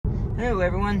Hello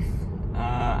everyone,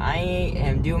 I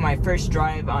am doing my first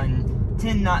drive on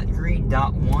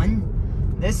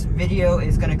 10.3.1. This video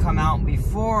is going to come out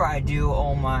before I do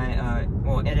all my,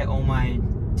 edit all my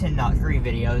 10.3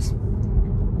 videos.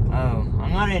 Oh,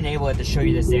 I'm not going to enable it to show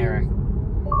you this error.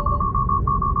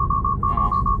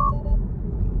 Oh.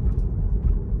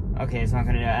 Okay, it's not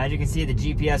going to do it. As you can see, the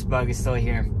GPS bug is still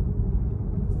here.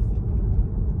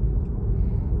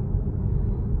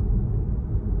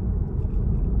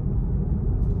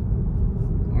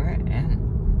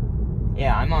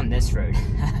 Yeah, I'm on this road.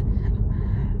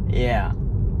 Yeah.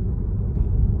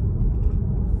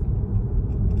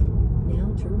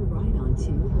 Now turn right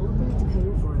onto onramp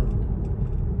Cove Road.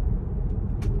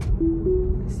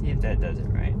 Let's see if that does it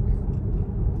right.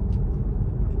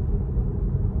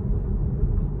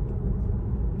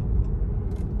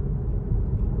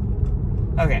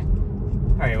 Okay.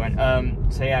 Alright,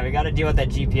 everyone. So yeah, we got to deal with that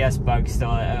GPS bug still.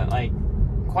 Like,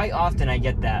 quite often I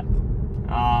get that.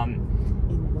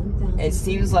 It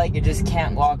seems like it just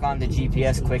can't lock on the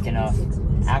GPS quick enough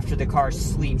after the car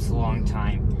sleeps a long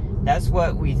time. That's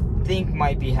what we think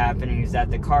might be happening, is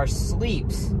that the car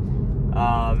sleeps.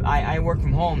 I work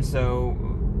from home, so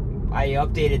I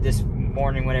updated this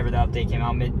morning whenever the update came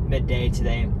out, midday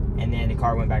today, and then the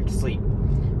car went back to sleep.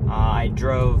 I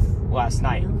drove last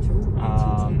night,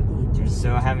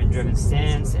 so I haven't driven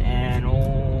since, and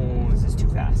oh, this is too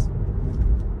fast.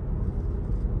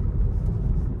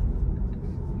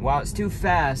 While it's too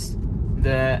fast,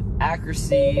 the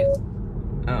accuracy...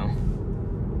 Oh.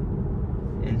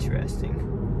 Interesting.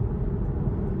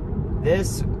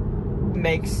 This is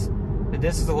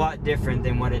a lot different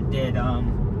than what it did in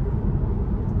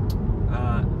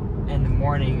the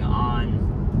morning on...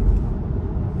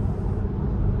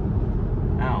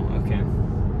 Oh, okay.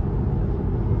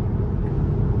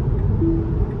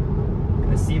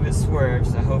 Let's see if it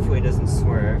swerves. Hopefully it doesn't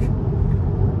swerve.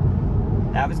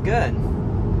 That was good.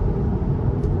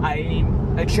 I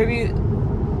attribute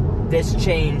this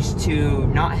change to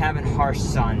not having harsh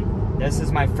sun. This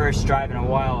is my first drive in a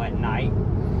while at night.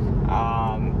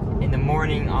 In the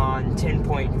morning on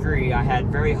 10.3, I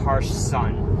had very harsh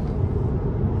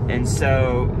sun. And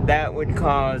so that would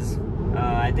cause,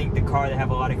 I think, the car to have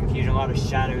a lot of confusion, a lot of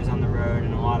shadows on the road,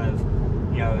 and a lot of,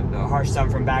 the harsh sun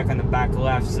from back on the back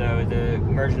left, so the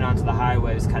merging onto the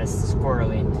highway was kind of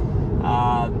squirrely.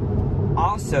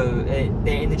 Also,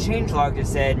 in the changelog it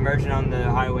said merging on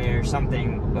the highway or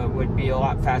something would be a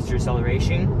lot faster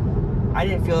acceleration. I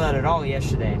didn't feel that at all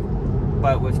yesterday,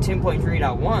 but with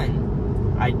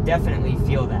 10.3.1, I definitely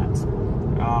feel that.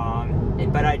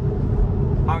 But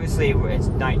obviously it's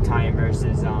nighttime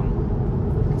versus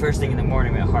first thing in the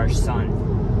morning with harsh sun.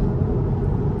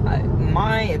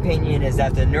 My opinion is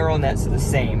that the neural nets are the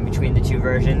same between the two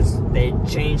versions. They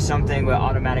changed something with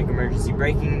automatic emergency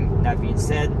braking. That being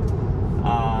said,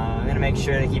 I'm going to make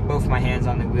sure to keep both my hands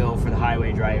on the wheel for the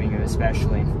highway driving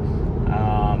especially.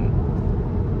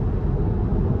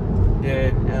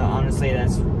 Honestly,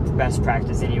 that's best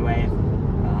practice anyway,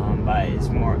 but it's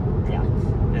more, yeah,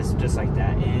 it's just like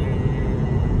that.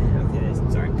 And, okay,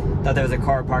 sorry. Thought there was a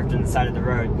car parked on the side of the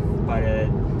road, but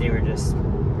they were just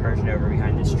merging over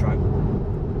behind this truck.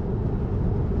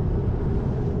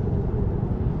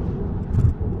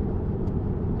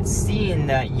 It's seeing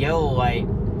that yellow light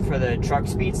for the truck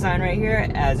speed sign right here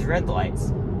as red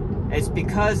lights. It's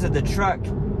because of the truck.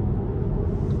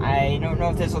 I don't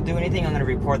know if this will do anything. I'm going to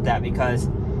report that because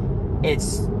it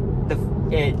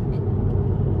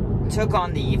took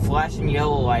on the flashing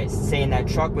yellow lights saying that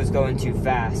truck was going too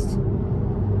fast,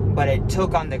 but it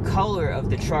took on the color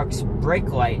of the truck's brake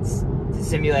lights to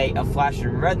simulate a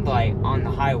flashing red light on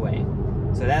the highway.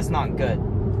 So that's not good.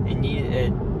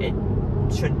 It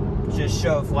should just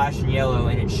show flashing yellow,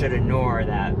 and it should ignore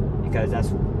that because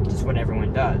that's just what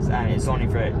everyone does. It's only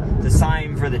for the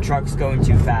sign for the trucks going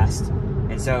too fast,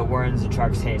 and so it warns the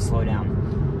trucks, hey, slow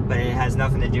down. But it has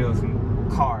nothing to do with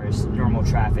cars, normal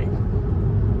traffic.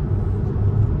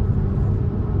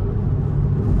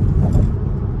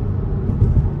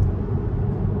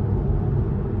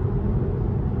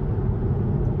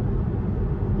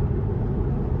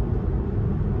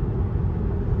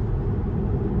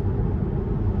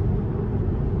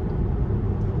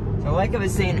 Like I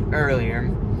was saying earlier,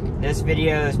 this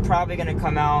video is probably going to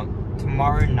come out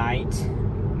tomorrow night,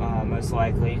 most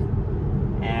likely,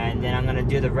 and then I'm going to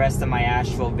do the rest of my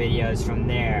Asheville videos from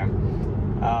there.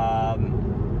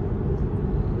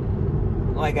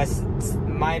 Like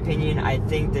my opinion, I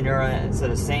think the neurons are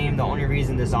the same. The only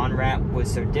reason this on-ramp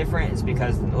was so different is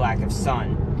because of the lack of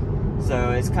sun.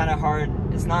 So it's kind of hard.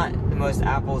 It's not the most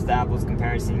apples to apples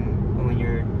comparison when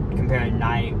you're comparing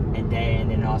night and day,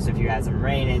 and then also if you add some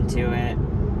rain into it,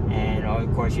 and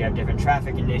of course you have different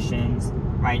traffic conditions.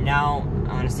 Right now, I'm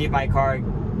going to see if my car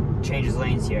changes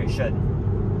lanes here. It should.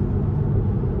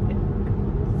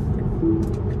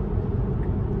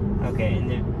 Okay,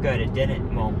 and good, it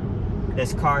didn't. Well,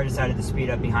 this car decided to speed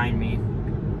up behind me.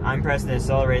 I'm pressing the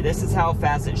accelerator. This is how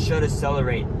fast it should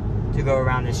accelerate to go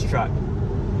around this truck.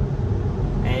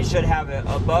 And it should have an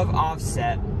above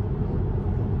offset.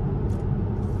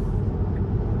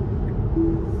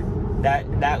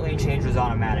 That lane change was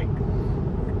automatic.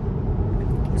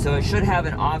 So it should have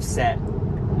an offset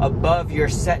above your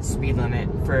set speed limit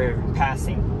for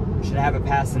passing. It should have a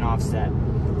passing offset.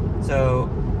 So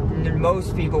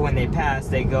most people, when they pass,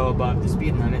 they go above the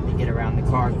speed limit, they get around the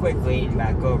car quickly and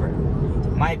back over.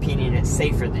 In my opinion, it's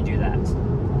safer to do that.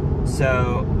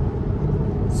 So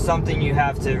something you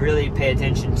have to really pay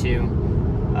attention to,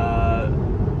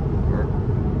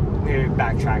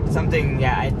 backtrack. Something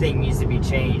that I think needs to be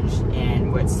changed,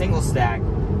 and with single stack,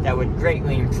 that would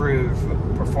greatly improve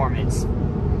performance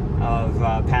of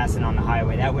passing on the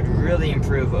highway. That would really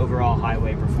improve overall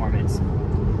highway performance.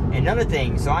 Another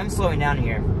thing, so I'm slowing down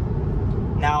here.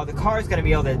 Now the car is going to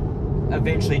be able to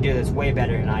eventually do this way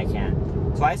better than I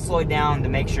can. So I slowed down to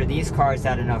make sure these cars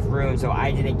had enough room so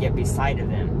I didn't get beside of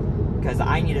them, because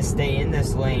I need to stay in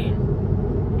this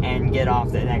lane and get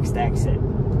off the next exit.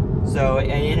 So it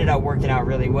ended up working out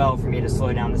really well for me to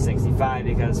slow down to 65,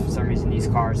 because for some reason these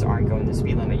cars aren't going the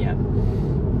speed limit yet.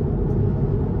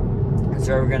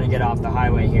 So we're going to get off the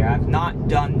highway here. I've not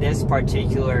done this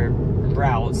particular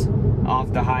route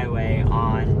off the highway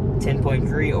on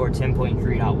 10.3 or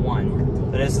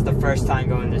 10.3.1. So this is the first time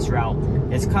going this route.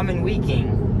 This coming weekend,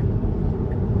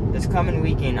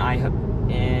 I hope,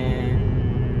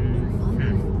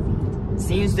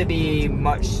 seems to be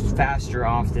much faster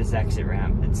off this exit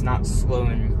ramp. It's not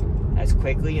slowing as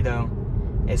quickly, though.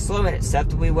 It's slowing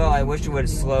acceptably well. I wish it would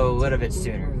slow a little bit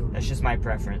sooner. That's just my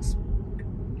preference.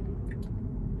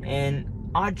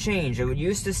 And odd change, it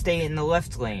used to stay in the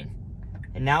left lane,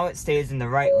 and now it stays in the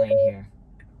right lane here.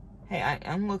 Hey,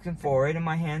 I'm looking forward and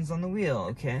my hand's on the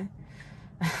wheel, okay?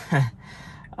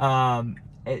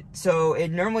 So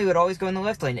it normally would always go in the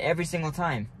left lane every single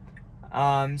time.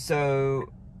 So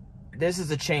this is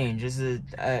a change. This is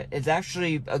it's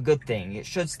actually a good thing. It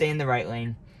should stay in the right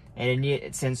lane,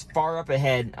 and since far up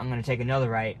ahead, I'm going to take another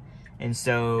right, and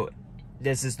so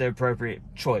this is the appropriate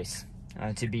choice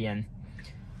to be in.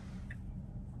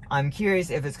 I'm curious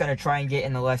if it's going to try and get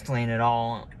in the left lane at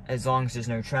all, as long as there's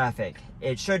no traffic.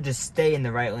 It should just stay in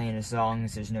the right lane as long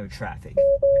as there's no traffic.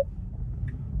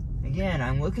 Again,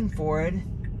 I'm looking forward.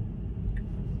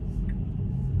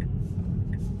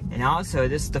 And also,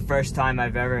 this is the first time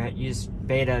I've ever used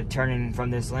beta turning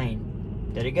from this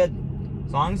lane. Did it good.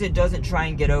 As long as it doesn't try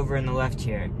and get over in the left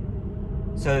here.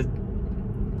 So,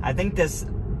 I think this...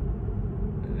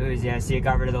 Ooh, yeah, see, it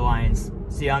got rid of the lines.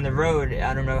 See, on the road,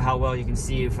 I don't know how well you can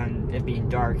see from it being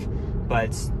dark,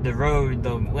 but the road,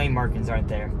 the lane markings aren't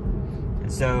there. And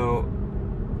so,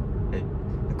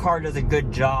 the car does a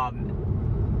good job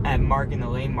at marking the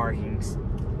lane markings,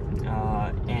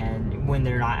 and when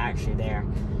they're not actually there.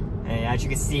 And as you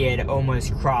can see, it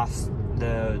almost crossed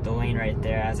the lane right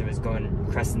there as it was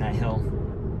cresting that hill.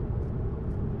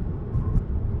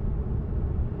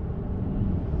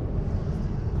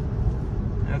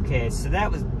 Okay, so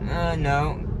that was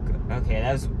no. Okay,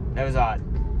 that was odd.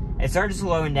 It started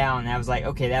slowing down, and I was like,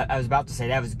 okay, I was about to say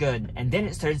that was good, and then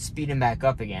it started speeding back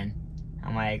up again.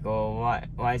 I'm like, well,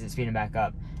 why is it speeding back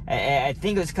up? I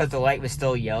think it was because the light was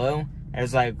still yellow. I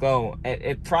was like, oh,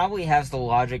 it probably has the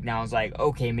logic now. It's like,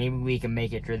 okay, maybe we can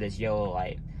make it through this yellow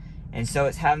light. And so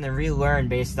it's having to relearn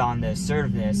based on the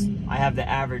assertiveness. I have the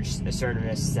average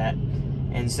assertiveness set.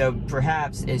 And so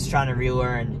perhaps it's trying to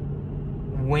relearn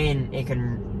when it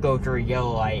can go through a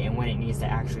yellow light and when it needs to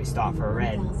actually stop for a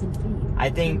red. I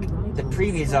think the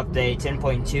previous update,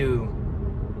 10.2,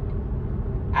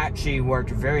 actually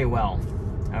worked very well.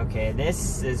 Okay,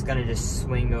 this is going to just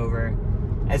swing over.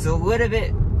 It's a little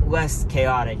bit less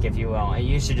chaotic, if you will. It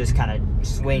used to just kind of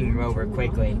swing over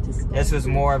quickly. This was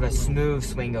more of a smooth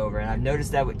swing over, and I've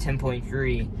noticed that with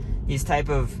 10.3, these type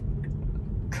of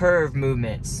curve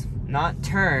movements, not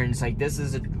turns, like this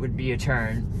would be a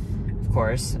turn, of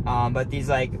course, but these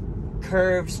like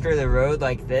curves through the road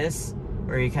like this,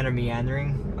 where you're kind of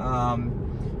meandering,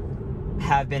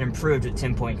 have been improved at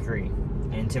 10.3,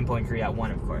 and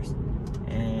 10.3.1, of course.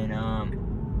 And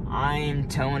I'm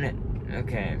towing it.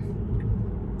 Okay,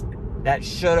 that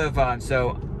should have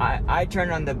so I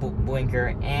turned on the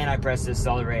blinker and I pressed the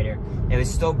accelerator. It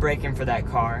was still braking for that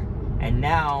car, And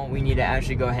now we need to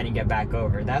actually go ahead and get back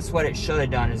over. That's what it should have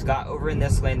done, is got over in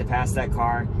this lane to pass that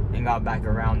car and got back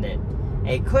around it.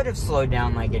 It could have slowed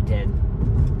down like it did.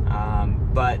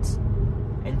 But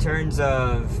in terms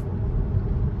of,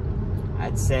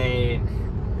 I'd say,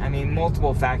 I mean,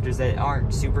 multiple factors that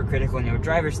aren't super critical. You know,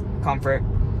 driver's comfort,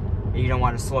 you don't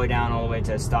want to slow down all the way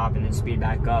to a stop and then speed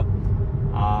back up.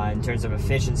 In terms of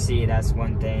efficiency, that's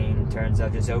one thing. In terms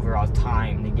of just overall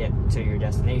time to get to your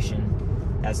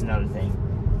destination, that's another thing.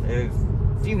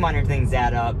 A few minor things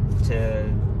add up to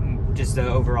just the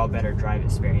overall better drive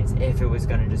experience if it was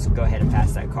going to just go ahead and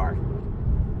pass that car.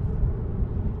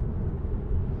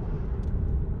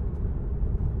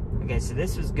 Okay, so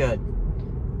this was good.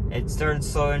 It started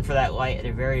slowing for that light at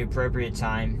a very appropriate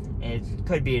time. It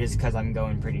could be just because I'm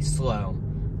going pretty slow,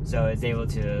 so it's able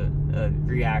to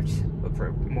react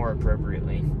more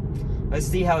appropriately. Let's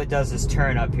see how it does this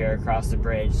turn up here across the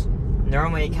bridge.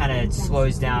 Normally it kind of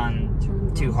slows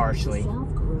down too harshly.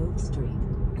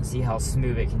 Let's see how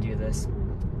smooth it can do this.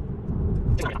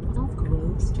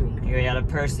 Here we got a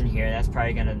person here, that's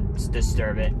probably gonna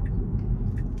disturb it.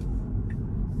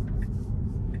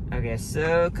 Okay,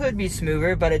 so it could be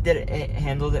smoother, but it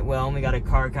handled it well, and we got a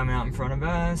car coming out in front of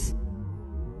us.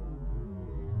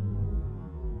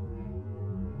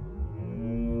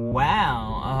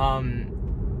 Wow,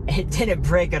 it didn't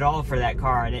brake at all for that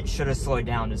car, and it should have slowed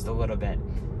down just a little bit.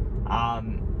 I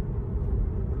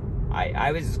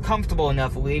was comfortable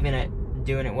enough leaving it,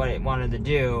 doing it what it wanted to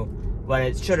do, but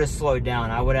it should have slowed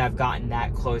down. I would have gotten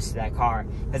that close to that car,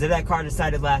 because if that car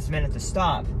decided last minute to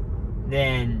stop,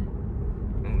 then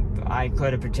I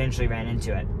could have potentially ran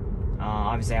into it.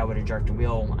 Obviously, I would have jerked the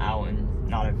wheel out and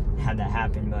not have had that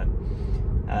happen, but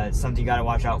it's something you got to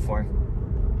watch out for.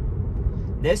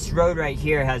 This road right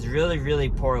here has really, really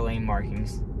poor lane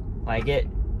markings. Like it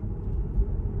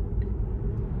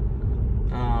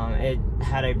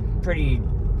had a pretty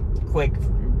quick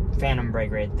phantom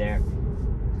brake right there.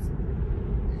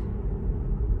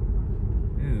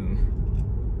 Ooh.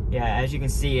 Yeah, as you can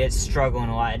see, it's struggling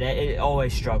a lot. It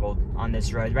always struggled on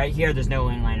this road. Right here, there's no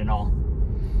lane line at all.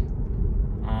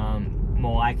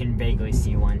 Well, I can vaguely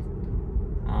see one.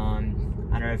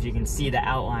 I don't know if you can see the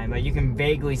outline, but you can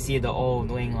vaguely see the old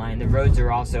lane line. The roads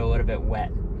are also a little bit wet.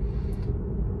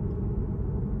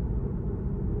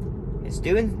 It's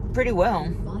doing pretty well.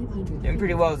 Doing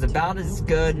pretty well. It's about as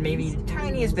good, maybe the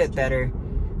tiniest bit better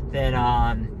than,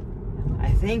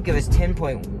 I think it was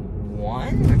 10.1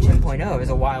 or 10.0. It was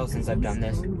a while since I've done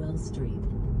this.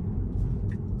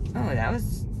 Oh, that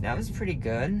was pretty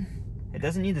good. It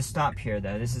doesn't need to stop here,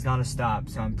 though. This is not a stop,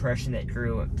 so I'm pressing that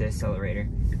through up the accelerator.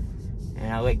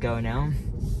 And I'll let go now.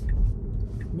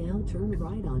 Now turn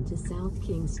right onto South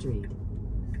King Street.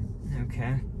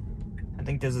 Okay. I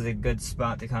think this is a good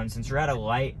spot to come. Since we're at a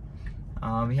light,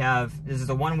 this is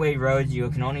a one-way road. You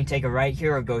can only take a right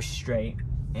here or go straight.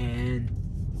 And,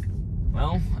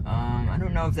 well, I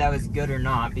don't know if that was good or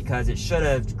not, because it should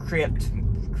have crept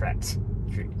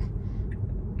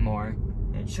more.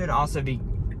 It should also be,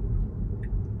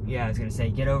 yeah, I was gonna say,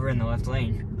 get over in the left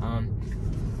lane.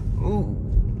 Ooh.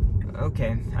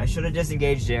 Okay, I should have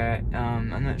disengaged there. I'm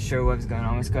not sure what was going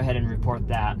on. Let's go ahead and report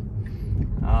that.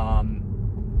 I'm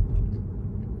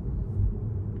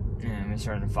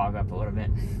starting to fog up a little bit.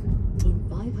 In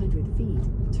 500 feet,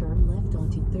 turn left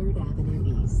onto 3rd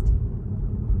Avenue East.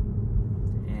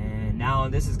 And now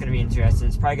this is going to be interesting.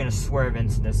 It's probably going to swerve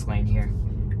into this lane here.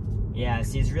 Yeah,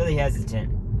 see, it's really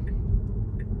hesitant.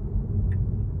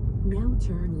 Now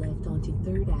turn left onto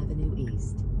 3rd Avenue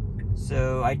East.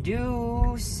 So I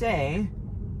do say,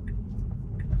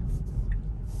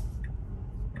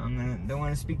 don't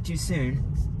want to speak too soon.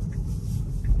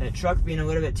 That truck being a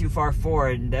little bit too far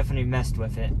forward definitely messed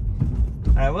with it.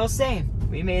 But I will say,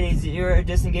 we made a 0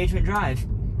 disengagement drive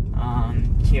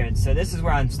here. So this is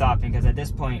where I'm stopping, because at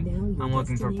this point, I'm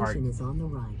looking for parking. Is on the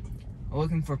right. I'm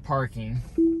looking for parking.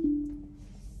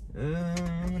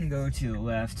 I'm gonna go to the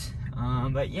left.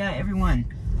 But yeah, everyone.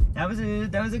 That was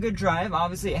a good drive.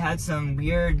 Obviously, it had some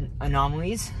weird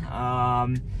anomalies.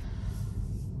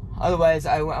 Otherwise,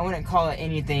 I wouldn't call it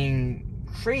anything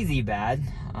crazy bad.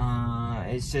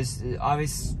 It's just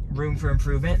obvious room for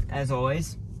improvement, as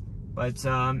always. But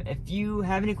if you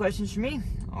have any questions for me,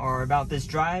 or about this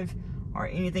drive, or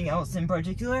anything else in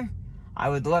particular, I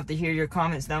would love to hear your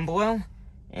comments down below.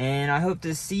 And I hope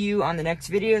to see you on the next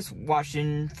videos,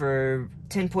 watching for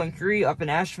 10.3 up in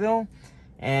Asheville.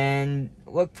 And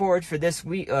look forward for this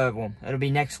week, well, it'll be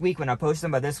next week when I post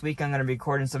them, but this week I'm going to be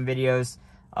recording some videos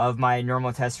of my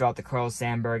normal test route to Carl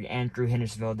Sandburg and through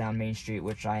Hendersonville down Main Street,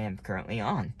 which I am currently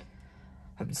on.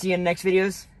 Hope to see you in the next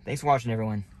videos. Thanks for watching,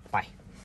 everyone.